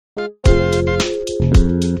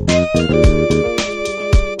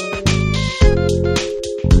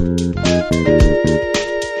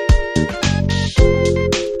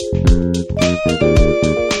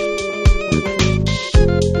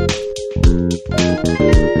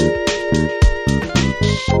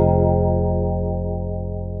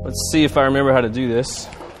Let's see if I remember how to do this.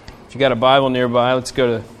 If you got a Bible nearby, let's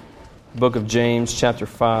go to the book of James, chapter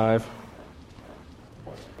 5.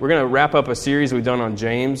 We're going to wrap up a series we've done on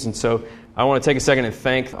James, and so I want to take a second and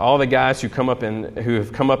thank all the guys who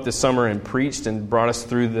have come up this summer and preached and brought us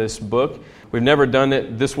through this book. We've never done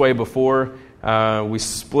it this way before. We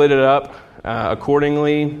split it up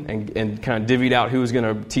accordingly and kind of divvied out who was going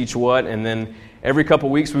to teach what, and then every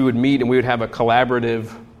couple weeks we would meet and we would have a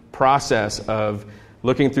collaborative process of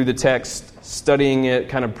looking through the text, studying it,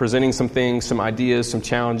 kind of presenting some things, some ideas, some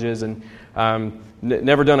challenges, and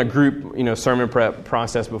never done a group sermon prep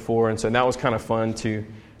process before, and so that was kind of fun to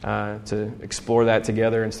explore that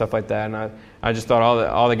together and stuff like that. And I just thought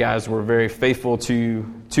all the guys were very faithful to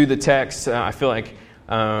the text. I feel like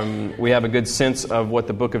we have a good sense of what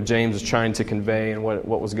the book of James is trying to convey and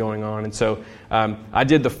what was going on. And so I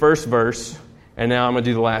did the first verse, and now I'm going to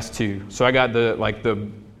do the last two. So I got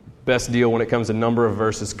the best deal when it comes to number of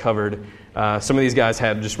verses covered. Some of these guys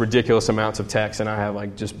had just ridiculous amounts of text, and I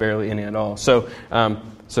have just barely any at all. So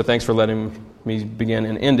thanks for letting me begin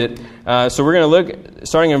and end it. So we're going to look,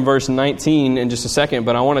 starting in verse 19 in just a second,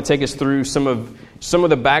 but I want to take us through some of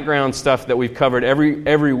the background stuff that we've covered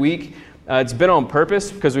every week. It's been on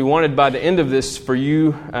purpose because we wanted by the end of this for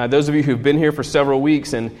you, those of you who've been here for several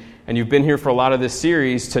weeks and you've been here for a lot of this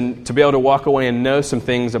series, to be able to walk away and know some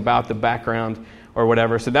things about the background or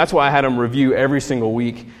whatever. So that's why I had them review every single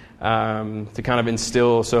week to kind of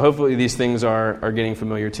instill. So hopefully these things are getting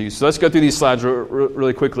familiar to you. So let's go through these slides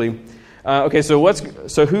really quickly. Okay, so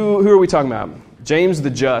who are we talking about? James the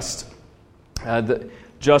Just. The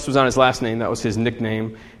Just was on his last name. That was his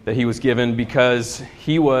nickname that he was given because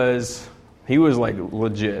he was like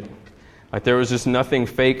legit. Like there was just nothing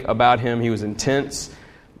fake about him. He was intense.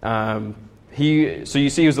 So you see,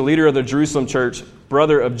 he was the leader of the Jerusalem church,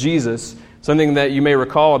 brother of Jesus. Something that you may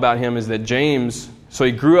recall about him is that James, so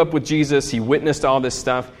he grew up with Jesus, he witnessed all this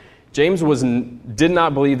stuff. James did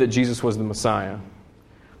not believe that Jesus was the Messiah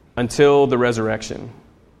until the resurrection.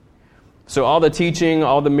 So all the teaching,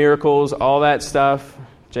 all the miracles, all that stuff,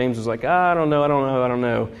 James was like, I don't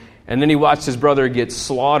know. And then he watched his brother get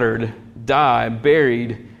slaughtered, die,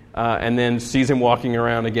 buried, and then sees him walking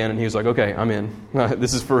around again, and he was like, okay, I'm in.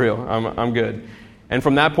 This is for real. I'm good. And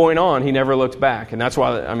from that point on, he never looked back. And that's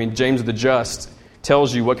why, James the Just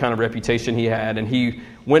tells you what kind of reputation he had. And he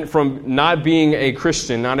went from not being a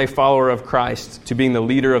Christian, not a follower of Christ, to being the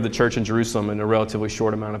leader of the church in Jerusalem in a relatively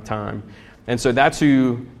short amount of time. And so that's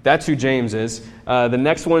who James is. The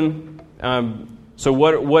next one, so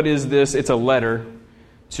what is this? It's a letter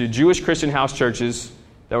to Jewish Christian house churches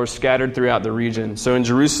that were scattered throughout the region. So in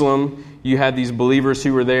Jerusalem, you had these believers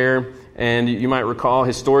who were there. And you might recall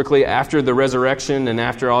historically, after the resurrection and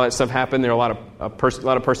after all that stuff happened, there were a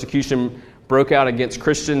lot of persecution broke out against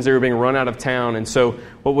Christians. They were being run out of town. And so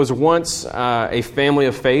what was once a family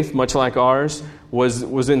of faith, much like ours,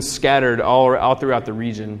 was then scattered all throughout the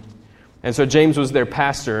region. And so James was their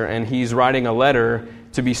pastor, and he's writing a letter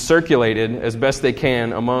to be circulated as best they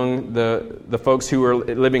can among the folks who are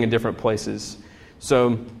living in different places.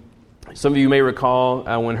 So some of you may recall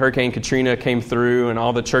when Hurricane Katrina came through and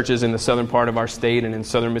all the churches in the southern part of our state and in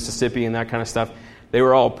southern Mississippi and that kind of stuff, they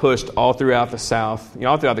were all pushed all throughout the South,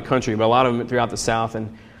 all throughout the country, but a lot of them throughout the South.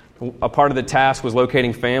 And a part of the task was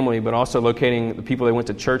locating family, but also locating the people they went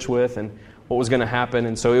to church with and what was going to happen.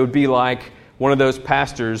 And so it would be like one of those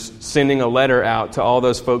pastors sending a letter out to all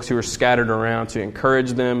those folks who were scattered around to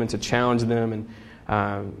encourage them and to challenge them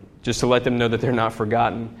and just to let them know that they're not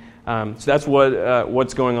forgotten. So that's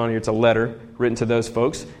what's going on here. It's a letter written to those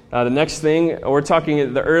folks. The next thing, we're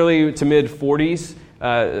talking the early to mid 40s,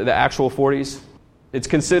 the actual 40s. It's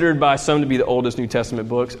considered by some to be the oldest New Testament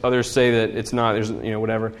books. Others say that it's not. There's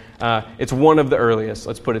whatever. It's one of the earliest.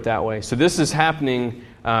 Let's put it that way. So this is happening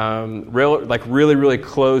really, really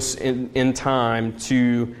close in time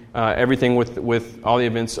to everything with all the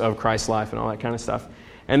events of Christ's life and all that kind of stuff.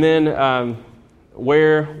 And then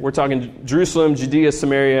where we're talking Jerusalem, Judea,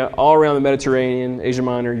 Samaria, all around the Mediterranean, Asia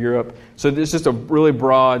Minor, Europe. So it's just a really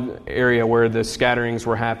broad area where the scatterings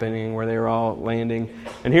were happening, where they were all landing.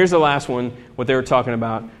 And here's the last one, what they were talking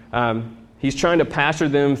about. He's trying to pastor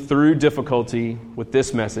them through difficulty with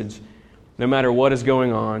this message. No matter what is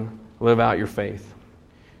going on, live out your faith.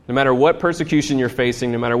 No matter what persecution you're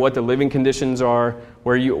facing, no matter what the living conditions are,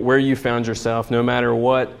 where you found yourself, no matter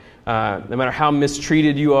how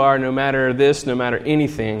mistreated you are, no matter this, no matter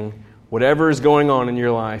anything, whatever is going on in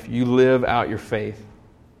your life, you live out your faith.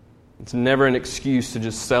 It's never an excuse to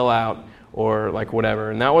just sell out or whatever.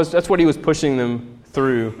 And that's what he was pushing them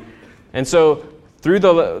through. And so through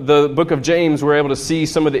the book of James, we're able to see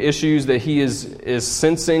some of the issues that he is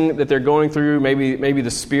sensing that they're going through. Maybe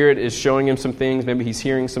the Spirit is showing him some things. Maybe he's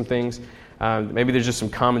hearing some things. Maybe there's just some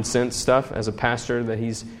common sense stuff as a pastor that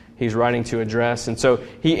he's writing to address. And so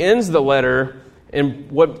he ends the letter in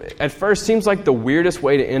what at first seems like the weirdest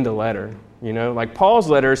way to end a letter. Like Paul's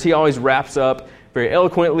letters, he always wraps up very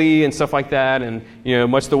eloquently and stuff like that, and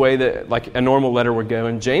much the way that like a normal letter would go.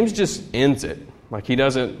 And James just ends it. Like he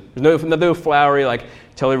doesn't, there's no flowery, like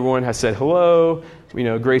tell everyone I said hello,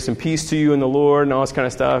 grace and peace to you in the Lord and all this kind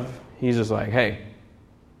of stuff. He's just like, hey,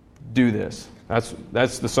 do this.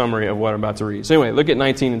 That's the summary of what I'm about to read. So anyway, look at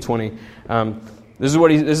 19 and 20. This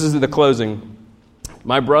is the closing.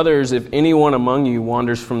 My brothers, if anyone among you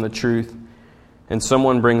wanders from the truth and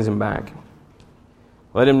someone brings him back,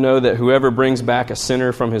 let him know that whoever brings back a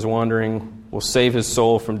sinner from his wandering will save his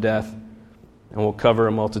soul from death and will cover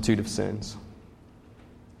a multitude of sins.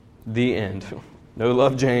 The end. No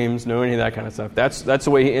love James, no any of that kind of stuff. That's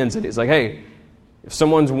the way he ends it. It's like, hey, if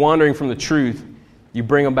someone's wandering from the truth, you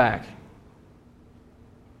bring them back.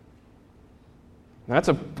 Now, that's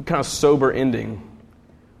a kind of sober ending.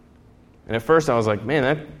 And at first I was like,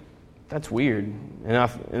 man, that's weird. And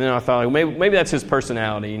then I thought, like, maybe that's his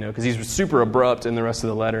personality, because he's super abrupt in the rest of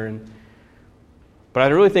the letter. But I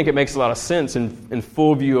really think it makes a lot of sense in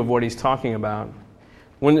full view of what he's talking about.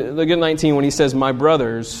 Look at 19, when he says, my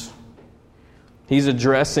brothers, he's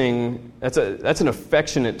addressing, that's an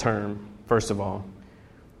affectionate term, first of all.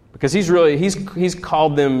 Because he's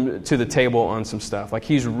called them to the table on some stuff. Like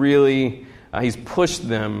he's pushed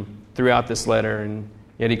them throughout this letter, and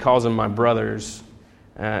yet he calls them my brothers.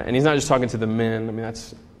 And he's not just talking to the men. I mean,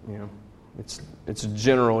 that's, it's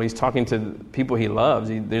general. He's talking to people he loves.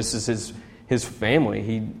 This is his family.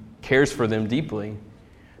 He cares for them deeply.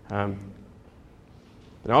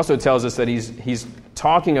 It also tells us that he's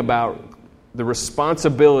talking about the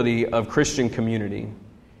responsibility of Christian community.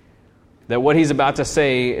 That what he's about to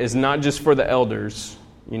say is not just for the elders.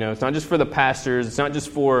 It's not just for the pastors. It's not just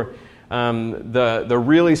for the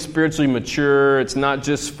really spiritually mature. It's not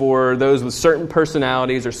just for those with certain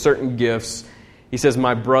personalities or certain gifts. He says,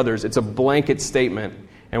 my brothers. It's a blanket statement.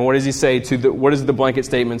 And what does he say what does the blanket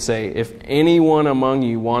statement say? If anyone among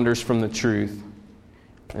you wanders from the truth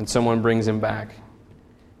and someone brings him back,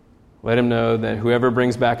 let him know that whoever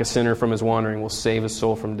brings back a sinner from his wandering will save his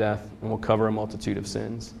soul from death and will cover a multitude of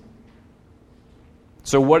sins.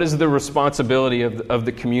 So what is the responsibility of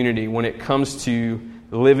the community when it comes to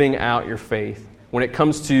living out your faith, when it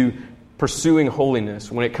comes to pursuing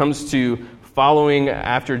holiness, when it comes to following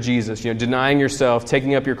after Jesus, denying yourself,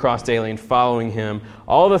 taking up your cross daily and following him,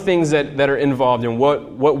 all the things that are involved in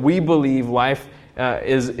what we believe life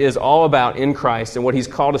is all about in Christ and what he's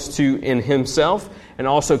called us to in himself and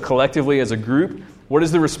also collectively as a group. What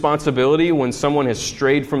is the responsibility when someone has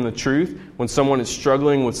strayed from the truth, when someone is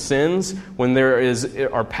struggling with sins, when there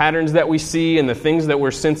are patterns that we see and the things that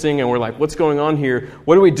we're sensing and we're like, what's going on here?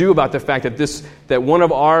 What do we do about the fact that one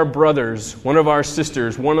of our brothers, one of our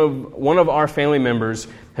sisters, one of our family members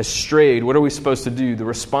has strayed? What are we supposed to do? The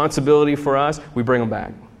responsibility for us, we bring them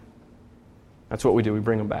back. That's what we do. We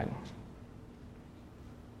bring them back.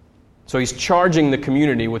 So he's charging the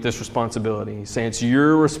community with this responsibility. He's saying it's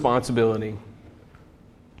your responsibility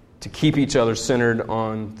to keep each other centered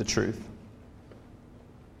on the truth.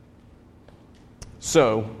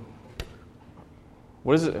 So,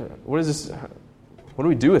 what is this? What do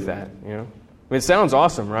we do with that? I mean, it sounds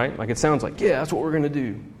awesome, right? Like it sounds like, yeah, that's what we're going to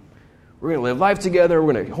do. We're going to live life together.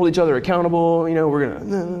 We're going to hold each other accountable. We're going to.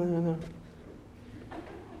 No.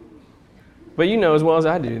 But you know as well as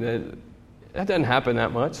I do that doesn't happen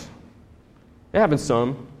that much. It happens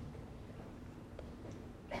some.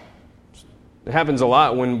 It happens a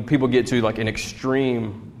lot when people get to like an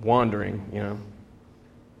extreme wandering,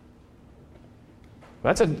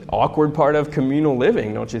 That's an awkward part of communal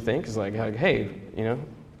living, don't you think? It's like hey,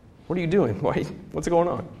 what are you doing? What's going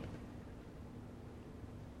on?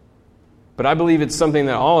 But I believe it's something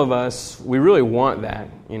that all of us, we really want that,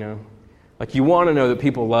 Like you want to know that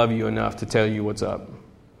people love you enough to tell you what's up.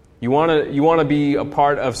 You want to be a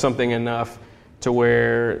part of something enough to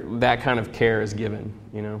where that kind of care is given,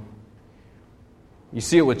 You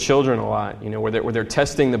see it with children a lot, where they're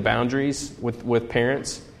testing the boundaries with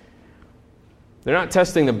parents. They're not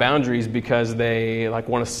testing the boundaries because they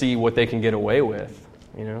want to see what they can get away with,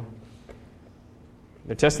 They're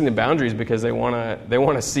testing the boundaries because they want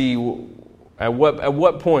to see at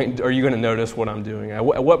what point are you going to notice what I'm doing? At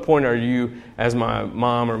what point are you, as my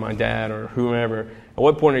mom or my dad or whomever, at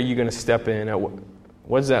what point are you going to step in?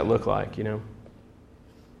 What does that look like,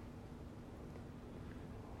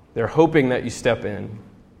 They're hoping that you step in.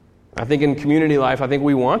 I think in community life, I think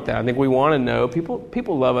we want that. I think we want to know.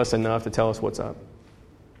 People love us enough to tell us what's up.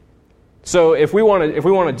 So if we want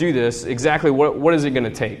to do this, exactly what is it going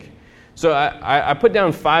to take? So I put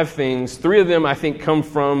down 5 things. 3 of them I think come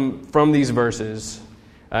from these verses.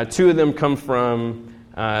 2 of them come from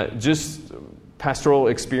just pastoral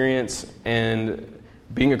experience and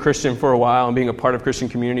being a Christian for a while and being a part of Christian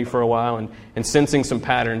community for a while and sensing some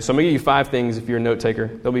patterns. So I'm going to give you 5 things if you're a note taker.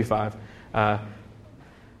 There'll be 5.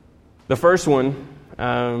 The first one,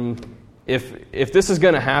 if this is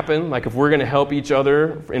going to happen, like if we're going to help each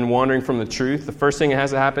other in wandering from the truth, the first thing that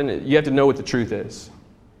has to happen, you have to know what the truth is.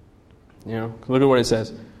 Look at what it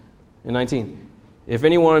says in 19. If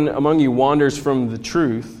anyone among you wanders from the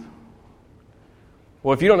truth,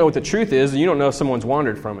 well, if you don't know what the truth is, then you don't know if someone's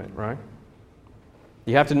wandered from it, right?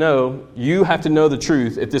 You have to know the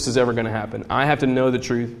truth if this is ever going to happen. I have to know the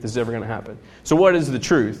truth if this is ever going to happen. So what is the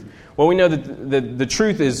truth? Well, we know that the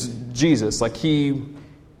truth is Jesus. Like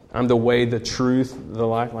I'm the way, the truth, the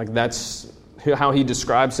life. Like that's how he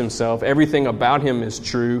describes himself. Everything about him is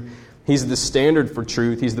true. He's the standard for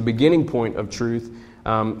truth. He's the beginning point of truth.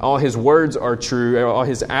 All his words are true. All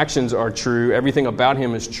his actions are true. Everything about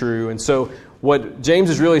him is true. And so what James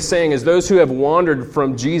is really saying is those who have wandered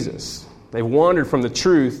from Jesus, they've wandered from the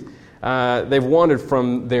truth, they've wandered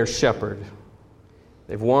from their shepherd.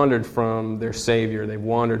 They've wandered from their Savior. They've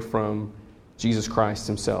wandered from Jesus Christ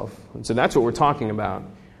himself. And so that's what we're talking about.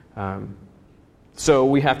 So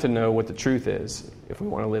we have to know what the truth is if we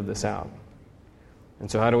want to live this out. And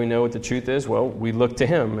so how do we know what the truth is? Well, we look to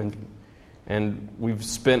him. And we've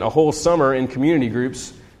spent a whole summer in community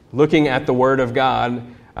groups looking at the Word of God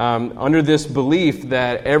under this belief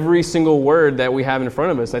that every single word that we have in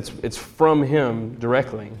front of us, it's from him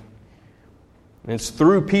directly. And it's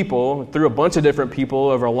through a bunch of different people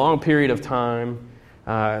over a long period of time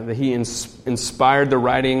that he inspired the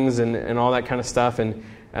writings and all that kind of stuff. And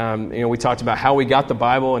we talked about how we got the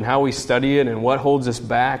Bible and how we study it and what holds us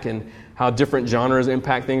back and how different genres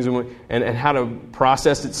impact things and how to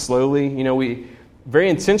process it slowly. We very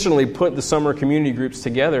intentionally put the summer community groups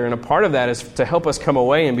together, and a part of that is to help us come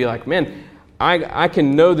away and be like, man, I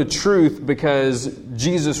can know the truth because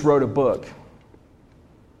Jesus wrote a book.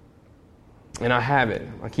 And I have it.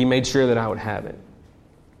 Like he made sure that I would have it.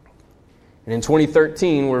 And in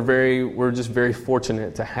 2013, we're just very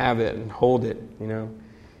fortunate to have it and hold it,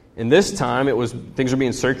 In this time, things were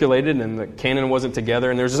being circulated, and the canon wasn't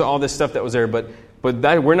together, and there's just all this stuff that was there. But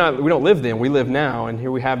that we don't live then; we live now, and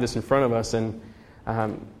here we have this in front of us. And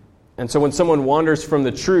so, when someone wanders from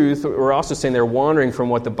the truth, we're also saying they're wandering from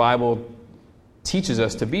what the Bible teaches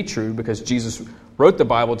us to be true, because Jesus wrote the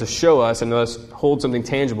Bible to show us and thus hold something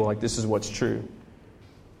tangible, like this is what's true.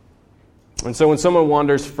 And so when someone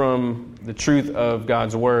wanders from the truth of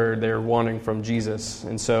God's Word, they're wandering from Jesus.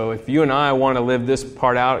 And so if you and I want to live this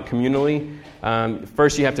part out communally,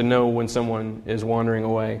 first you have to know when someone is wandering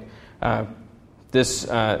away.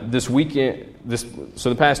 This weekend, so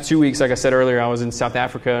the past 2 weeks, like I said earlier, I was in South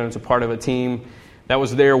Africa and was a part of a team that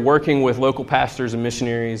was there working with local pastors and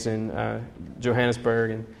missionaries in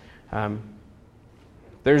Johannesburg. And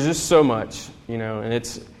there's just so much, and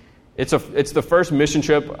it's the first mission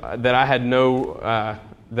trip that I had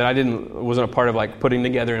that I wasn't a part of, like putting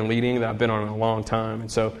together and leading, that I've been on in a long time.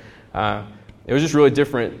 And so it was just really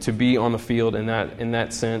different to be on the field in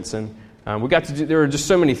that sense. And we got to do. There were just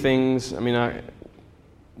so many things. I mean, I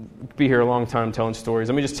be here a long time telling stories.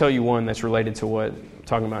 Let me just tell you one that's related to what I'm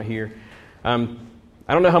talking about here.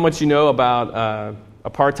 I don't know how much you know about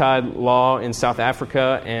apartheid law in South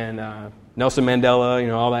Africa and Nelson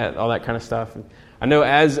Mandela. All that kind of stuff. I know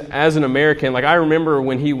as an American, like I remember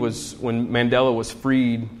when Mandela was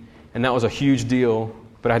freed, and that was a huge deal,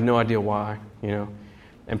 but I had no idea why,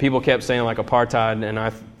 And people kept saying like apartheid, and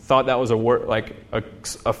I thought that was a word, like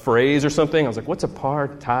a phrase or something. I was like, what's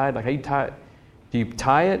apartheid? Like how you tie it? Do you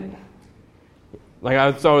tie it? Like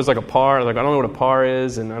I thought it was like a par. Like I don't know what a par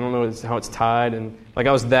is, and I don't know how it's tied. And like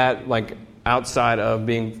I was that like outside of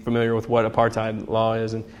being familiar with what apartheid law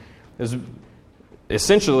is, and it was.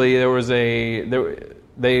 Essentially,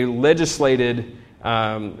 they legislated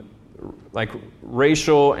like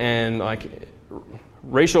racial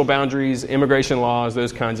boundaries, immigration laws,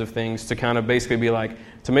 those kinds of things to kind of basically be like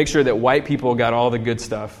to make sure that white people got all the good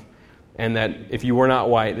stuff, and that if you were not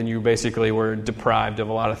white, then you basically were deprived of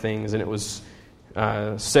a lot of things, and it was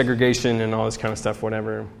segregation and all this kind of stuff,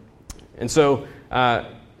 whatever. And so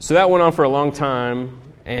that went on for a long time,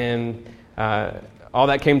 and all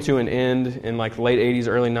that came to an end in like the late 80s,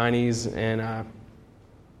 early 90s. And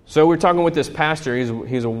so we're talking with this pastor.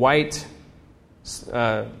 He's a white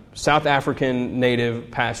South African native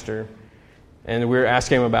pastor. And we were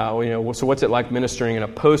asking him about, so what's it like ministering in a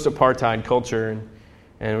post-apartheid culture,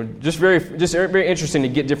 and just very interesting to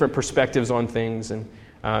get different perspectives on things, and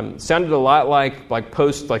sounded a lot like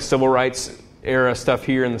post civil rights era stuff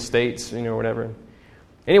here in the States, whatever.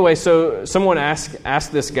 Anyway, so someone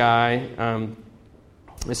asked this guy,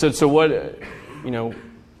 they said, so what,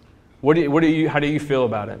 how do you feel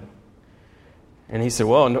about it? And he said,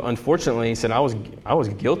 well, unfortunately, he said, I was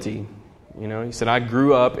guilty. He said, I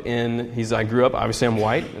grew up, obviously I'm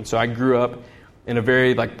white, and so I grew up in a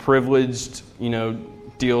very privileged,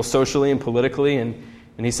 deal socially and politically, and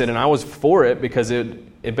he said, and I was for it because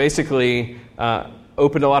it basically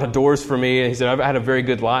opened a lot of doors for me. And he said, I've had a very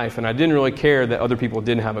good life, and I didn't really care that other people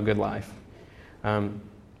didn't have a good life.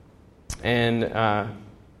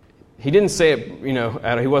 He didn't say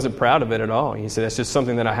it, he wasn't proud of it at all. He said, that's just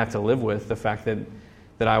something that I have to live with, the fact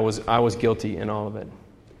that I was guilty in all of it.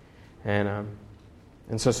 And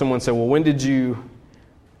so someone said, well, when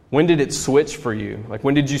did it switch for you?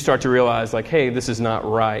 When did you start to realize, hey, this is not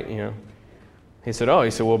right, He said,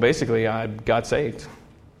 well, basically, I got saved.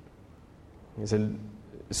 He said,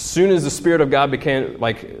 as soon as the Spirit of God became,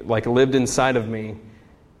 lived inside of me,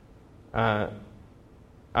 I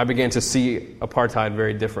began to see apartheid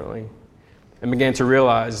very differently, and began to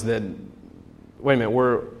realize that, wait a minute,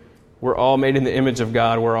 we're all made in the image of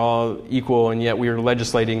God, we're all equal, and yet we are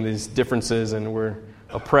legislating these differences, and we're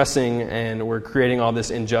oppressing, and we're creating all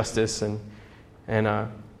this injustice, and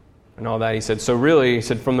all that. He said, so really, he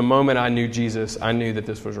said, from the moment I knew Jesus, I knew that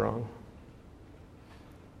this was wrong.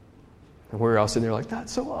 And we were all sitting there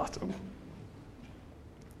that's so awesome.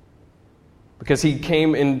 Because he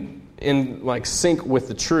came in sync with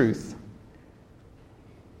the truth.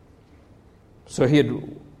 So he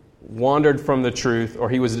had wandered from the truth, or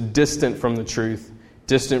he was distant from the truth,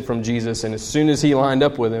 distant from Jesus, and as soon as he lined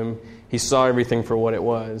up with him, he saw everything for what it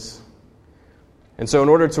was. And so in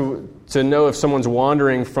order to know if someone's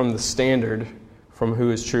wandering from the standard, from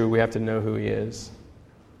who is true, we have to know who he is.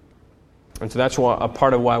 And so that's a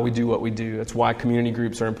part of why we do what we do. That's why community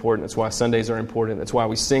groups are important. That's why Sundays are important. That's why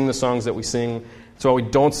we sing the songs that we sing. That's why we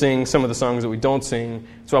don't sing some of the songs that we don't sing.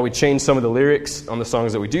 That's why we change some of the lyrics on the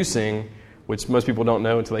songs that we do sing, which most people don't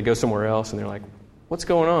know until they go somewhere else and they're like, what's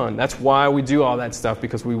going on? That's why we do all that stuff,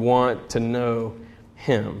 because we want to know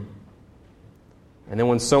him. And then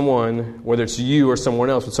when someone, whether it's you or someone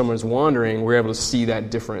else, when someone is wandering, we're able to see that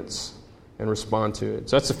difference and respond to it.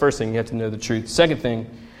 So that's the first thing. You have to know the truth. Second thing,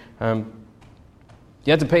 you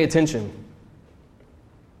have to pay attention.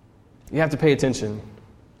 You have to pay attention.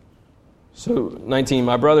 So 19,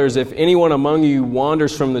 my brothers, if anyone among you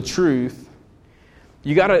wanders from the truth,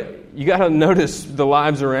 you gotta notice the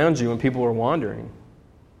lives around you when people are wandering.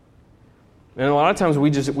 And a lot of times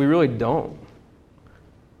we really don't.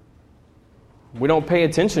 We don't pay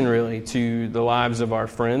attention really to the lives of our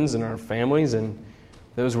friends and our families and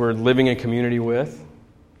those we're living in community with.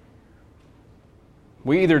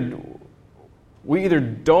 We either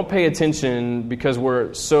don't pay attention because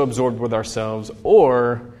we're so absorbed with ourselves,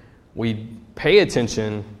 or we pay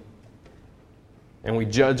attention and we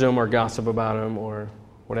judge them or gossip about them or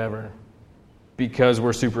whatever because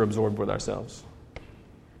we're super absorbed with ourselves.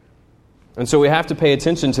 And so we have to pay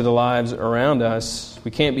attention to the lives around us.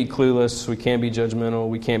 We can't be clueless. We can't be judgmental.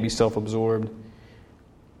 We can't be self-absorbed.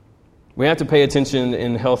 We have to pay attention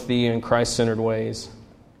in healthy and Christ-centered ways,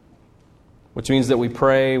 which means that we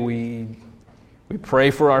pray. We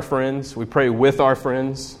pray for our friends. We pray with our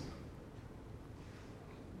friends.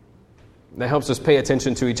 That helps us pay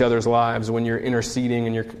attention to each other's lives when you're interceding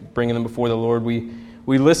and you're bringing them before the Lord. We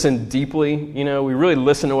listen deeply. We really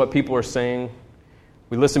listen to what people are saying.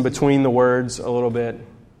 We listen between the words a little bit.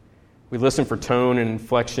 We listen for tone and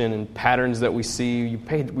inflection and patterns that we see.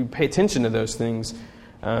 We pay attention to those things.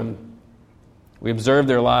 We observe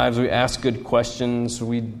their lives. We ask good questions.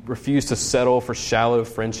 We refuse to settle for shallow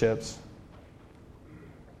friendships.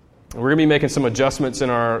 We're going to be making some adjustments in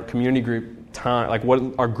our community group time, like what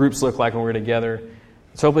our groups look like when we're together.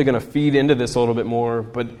 It's hopefully going to feed into this a little bit more,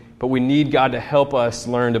 but we need God to help us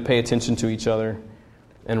learn to pay attention to each other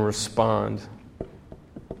and respond.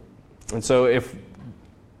 And so if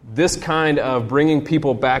this kind of bringing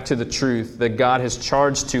people back to the truth that God has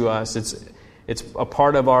charged to us, it's a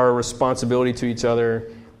part of our responsibility to each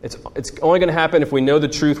other. It's only going to happen if we know the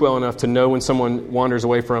truth well enough to know when someone wanders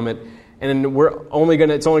away from it. And it's only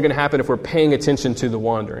going to happen if we're paying attention to the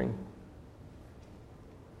wandering.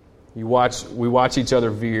 We watch each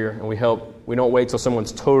other veer, and we help. We don't wait till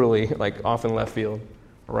someone's totally off in left field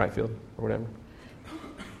or right field or whatever.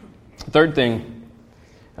 Third thing,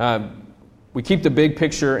 we keep the big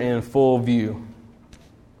picture in full view.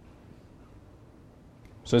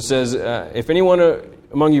 So it says, if anyone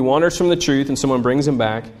among you wanders from the truth and someone brings him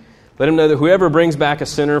back, let him know that whoever brings back a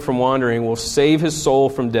sinner from wandering will save his soul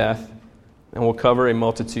from death and will cover a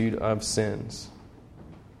multitude of sins.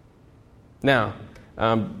 Now,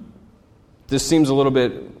 this seems a little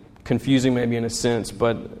bit confusing maybe in a sense,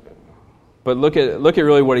 but look at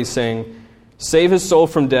really what he's saying. Save his soul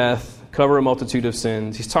from death, cover a multitude of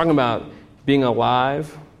sins. He's talking about being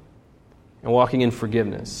alive and walking in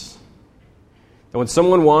forgiveness. And when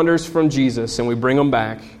someone wanders from Jesus and we bring them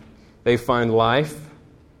back, they find life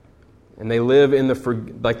and they live in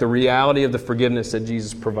the reality of the forgiveness that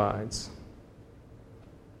Jesus provides.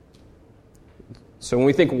 So when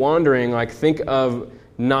we think wandering, think of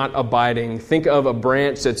not abiding. Think of a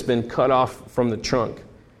branch that's been cut off from the trunk.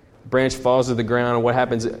 The branch falls to the ground, and what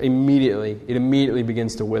happens immediately? It immediately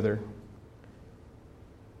begins to wither.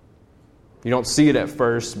 You don't see it at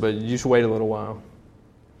first, but you just wait a little while.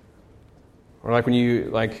 Or when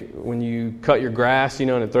you cut your grass,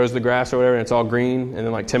 and it throws the grass or whatever, and it's all green, and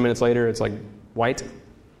then 10 minutes later, it's white.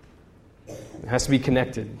 It has to be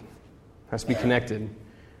connected. It has to be connected.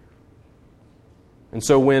 And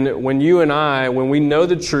so when you and I, when we know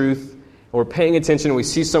the truth, and we're paying attention, and we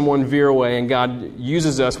see someone veer away, and God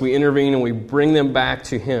uses us, we intervene, and we bring them back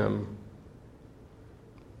to Him.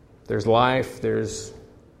 There's life, there's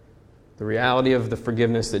the reality of the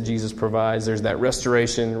forgiveness that Jesus provides, there's that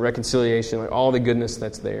restoration, reconciliation, all the goodness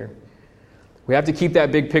that's there. We have to keep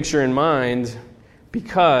that big picture in mind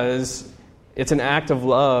because it's an act of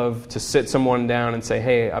love to sit someone down and say,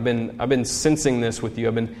 hey, I've been sensing this with you.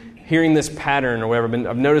 I've been hearing this pattern or whatever.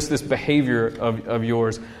 I've noticed this behavior of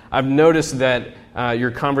yours. I've noticed that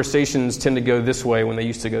your conversations tend to go this way when they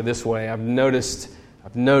used to go this way. I've noticed.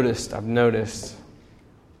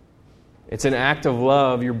 It's an act of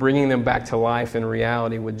love. You're bringing them back to life and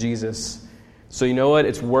reality with Jesus. So you know what?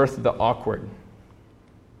 It's worth the awkward.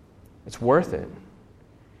 It's worth it.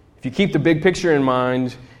 If you keep the big picture in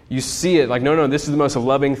mind, you see it no, this is the most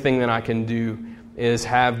loving thing that I can do is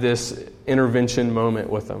have this intervention moment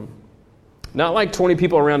with them. Not 20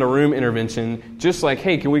 people around a room intervention, just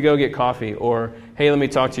hey, can we go get coffee? Or, hey, let me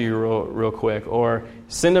talk to you real quick. Or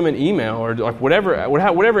send them an email or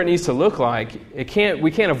whatever it needs to look like.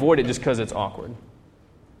 We can't avoid it just because it's awkward.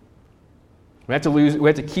 We have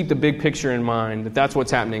to keep the big picture in mind that's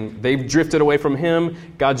what's happening. They've drifted away from Him.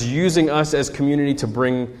 God's using us as community to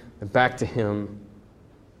bring them back to Him.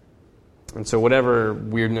 And so whatever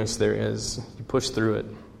weirdness there is, you push through it.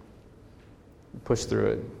 You push through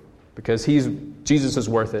it. Because Jesus is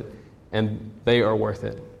worth it, and they are worth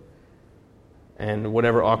it. And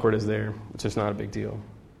whatever awkward is there, it's just not a big deal.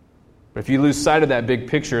 But if you lose sight of that big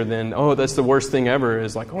picture, then, that's the worst thing ever,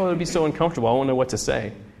 is it'd be so uncomfortable, I won't know what to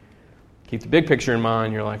say. Keep the big picture in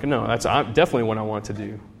mind, you're no, that's definitely what I want to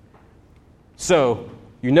do. So,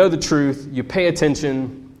 you know the truth, you pay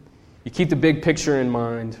attention, you keep the big picture in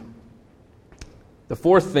mind. The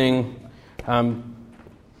fourth thing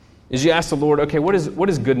is you ask the Lord, okay, what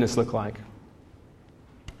does goodness look like?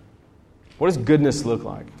 What does goodness look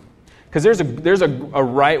like? Because there's a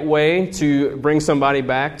right way to bring somebody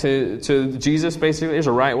back to Jesus, basically. There's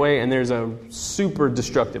a right way, and there's a super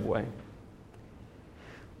destructive way.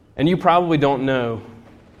 And you probably don't know,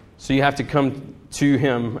 so you have to come to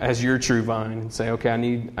Him as your true vine and say, okay, I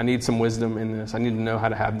need some wisdom in this. I need to know how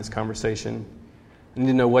to have this conversation. I need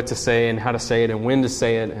to know what to say and how to say it and when to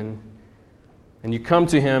say it. And you come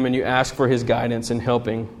to Him and you ask for His guidance and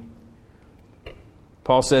helping.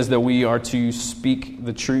 Paul says that we are to speak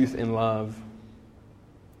the truth in love.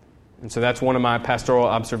 And so that's one of my pastoral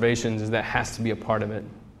observations, is that has to be a part of it.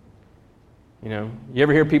 You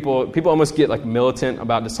ever hear people almost get militant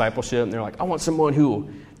about discipleship, and they're I want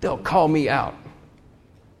someone they'll call me out.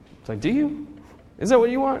 It's do you? Is that what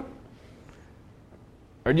you want?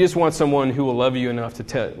 Or do you just want someone who will love you enough to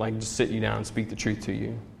just sit you down and speak the truth to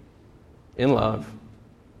you? In love.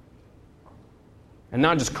 And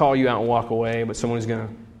not just call you out and walk away, but someone who's going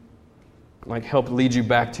to help lead you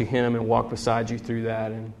back to Him and walk beside you through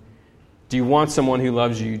that. And do you want someone who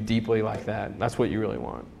loves you deeply like that? That's what you really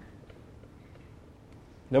want.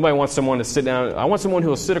 Nobody wants someone to sit down. I want someone who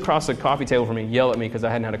will sit across the coffee table from me and yell at me because I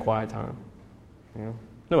hadn't had a quiet time.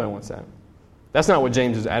 Nobody wants that. That's not what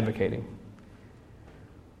James is advocating.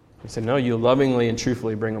 He said, no, you lovingly and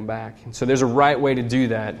truthfully bring them back. And so there's a right way to do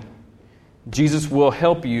that. Jesus will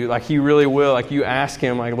help you, He really will. You ask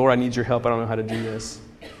Him, Lord, I need your help. I don't know how to do this.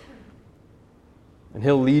 And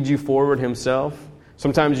He'll lead you forward Himself.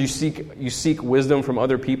 Sometimes you seek wisdom from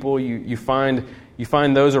other people. You find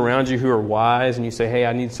those around you who are wise, and you say, hey,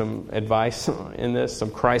 I need some advice in this, some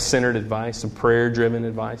Christ-centered advice, some prayer-driven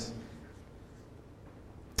advice.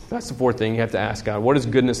 That's the fourth thing you have to ask God. What does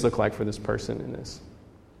goodness look like for this person in this?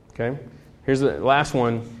 Okay? Here's the last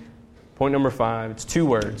one. Point number 5. It's 2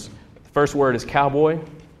 words. The first word is cowboy. The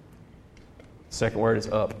second word is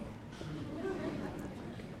up.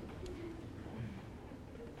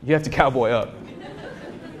 You have to cowboy up.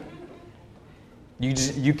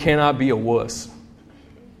 You cannot be a wuss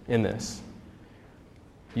in this.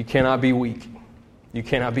 You cannot be weak. You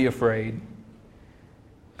cannot be afraid.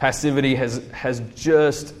 Passivity has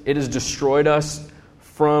destroyed us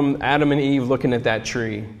from Adam and Eve looking at that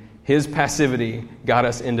tree. His passivity got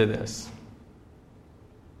us into this.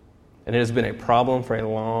 And it has been a problem for a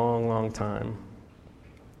long, long time.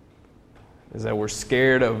 Is that we're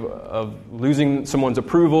scared of losing someone's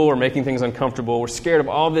approval or making things uncomfortable. We're scared of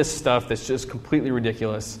all this stuff that's just completely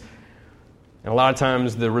ridiculous. And a lot of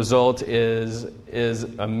times the result is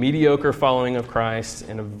a mediocre following of Christ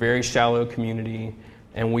in a very shallow community,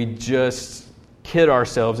 and we just kid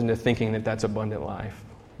ourselves into thinking that that's abundant life.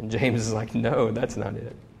 And James is like, no, that's not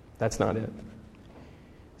it. That's not it.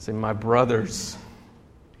 Say, my brothers,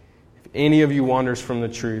 if any of you wanders from the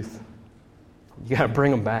truth, you got to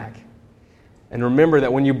bring them back. And remember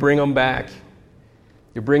that when you bring them back,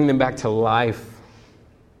 you're bringing them back to life.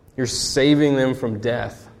 You're saving them from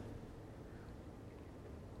death.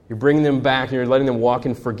 You're bringing them back and you're letting them walk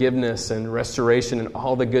in forgiveness and restoration and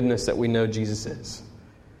all the goodness that we know Jesus is.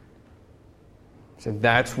 So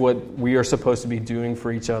that's what we are supposed to be doing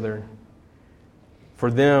for each other.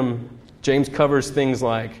 For them, James covers things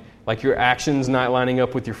like your actions not lining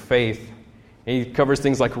up with your faith. And he covers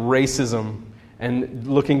things like racism and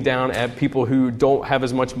looking down at people who don't have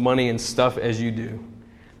as much money and stuff as you do,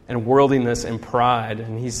 and worldliness and pride.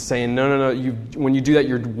 And he's saying, no, when you do that,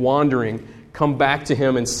 you're wandering. Come back to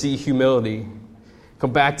him and see humility.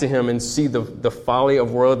 Come back to him and see the folly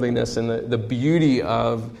of worldliness and the beauty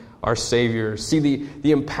of our Savior. See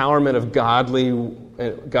the empowerment of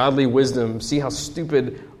godly wisdom. See how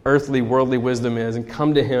stupid earthly, worldly wisdom is, and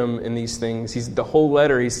come to him in these things. The whole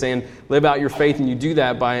letter, he's saying, live out your faith, and you do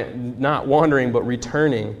that by not wandering, but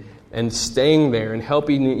returning and staying there and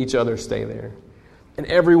helping each other stay there. And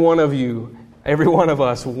every one of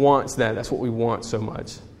us wants that. That's what we want so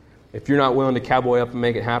much. If you're not willing to cowboy up and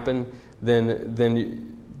make it happen,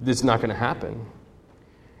 then it's not going to happen.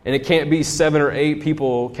 And it can't be 7 or 8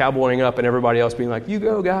 people cowboying up and everybody else being like, you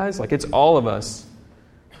go, guys. Like, it's all of us.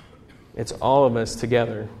 It's all of us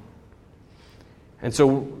together. And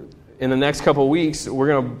so in the next couple of weeks, we're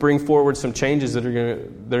going to bring forward some changes that are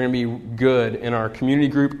going to be good in our community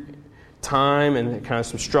group time and kind of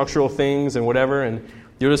some structural things and whatever. And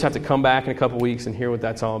you'll just have to come back in a couple of weeks and hear what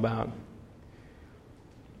that's all about.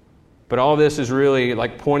 But all this is really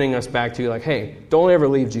like pointing us back to like, hey, don't ever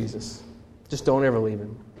leave Jesus. Just don't ever leave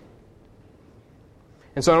him.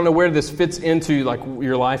 And so I don't know where this fits into like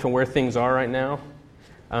your life and where things are right now.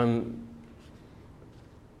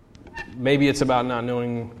 Maybe it's about not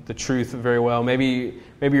knowing the truth very well. Maybe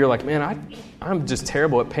you're like, man, I'm just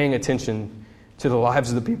terrible at paying attention to the lives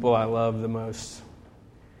of the people I love the most.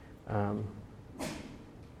 But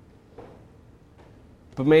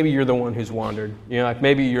maybe you're the one who's wandered. Like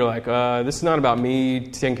maybe you're like, this is not about me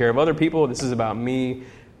taking care of other people. This is about me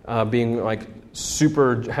being like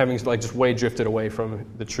having like just way drifted away from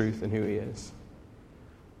the truth and who he is.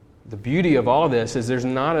 The beauty of all this is there's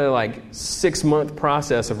not a 6-month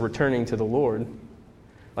process of returning to the Lord.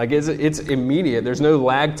 Like it's immediate. There's no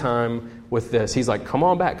lag time with this. He's like,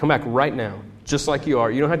 come back right now, just like you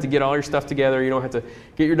are. You don't have to get all your stuff together. You don't have to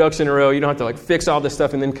get your ducks in a row. You don't have to fix all this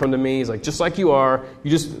stuff and then come to me. He's like, just like you are,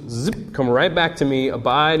 you just come right back to me,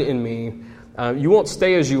 abide in me. You won't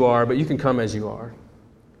stay as you are, but you can come as you are.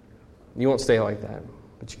 You won't stay like that,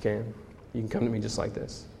 but you can. You can come to me just like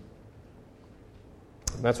this.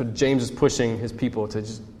 And that's what James is pushing his people to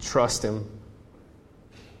just trust him,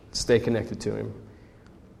 stay connected to him.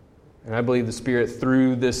 And I believe the Spirit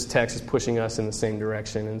through this text is pushing us in the same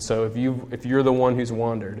direction. And so if you're the one who's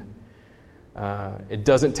wandered, it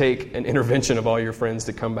doesn't take an intervention of all your friends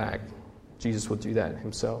to come back. Jesus will do that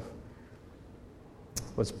himself.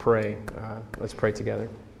 Let's pray. Let's pray together.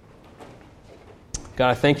 God,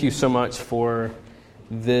 I thank you so much for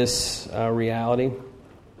this reality.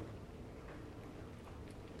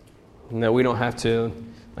 And that we don't have to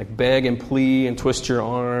beg and plead and twist your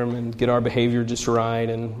arm and get our behavior just right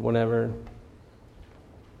and whatever.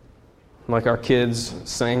 Like our kids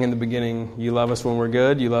sang in the beginning, you love us when we're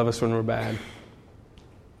good, you love us when we're bad.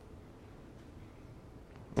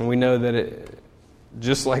 And we know that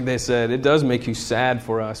just like they said, it does make you sad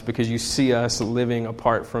for us because you see us living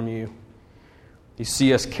apart from you. You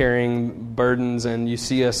see us carrying burdens and you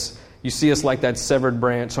see us you see us like that severed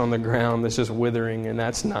branch on the ground that's just withering, and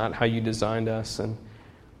that's not how you designed us.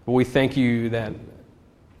 But we thank you that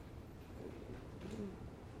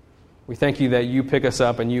you pick us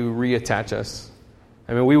up and you reattach us.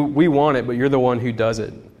 I mean, we want it, but you're the one who does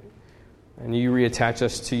it. And you reattach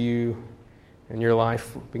us to you, and your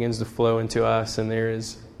life begins to flow into us, and there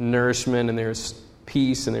is nourishment, and there is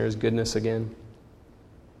peace, and there is goodness again.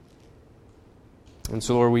 And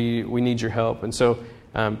so, Lord, we need your help. And so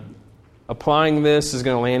applying this is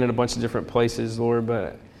going to land in a bunch of different places, Lord,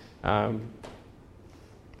 but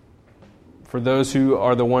for those who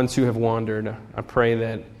are the ones who have wandered, I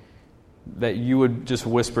pray that you would just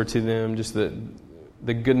whisper to them just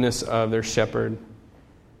the goodness of their shepherd,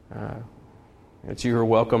 that you are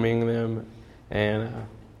welcoming them, and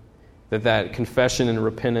that confession and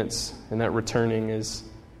repentance and that returning it's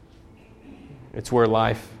where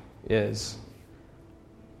life is.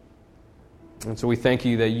 And so we thank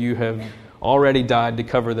you that you have already died to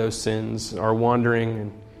cover those sins, our wandering,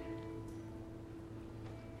 and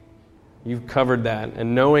you've covered that.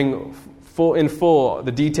 And knowing in full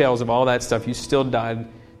the details of all that stuff, you still died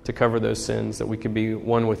to cover those sins, that we could be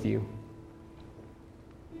one with you.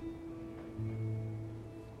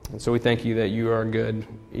 And so we thank you that you are good,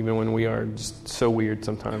 even when we are just so weird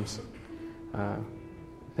sometimes.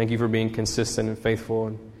 Thank you for being consistent and faithful.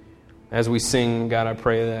 And as we sing, God, I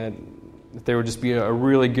pray that there would just be a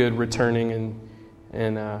really good returning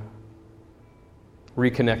and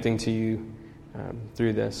reconnecting to you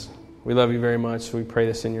through this. We love you very much. We pray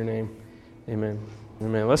this in your name. Amen.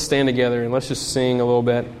 Amen. Let's stand together and let's just sing a little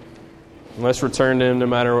bit. And let's return to him no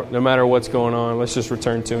matter what's going on. Let's just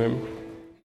return to him.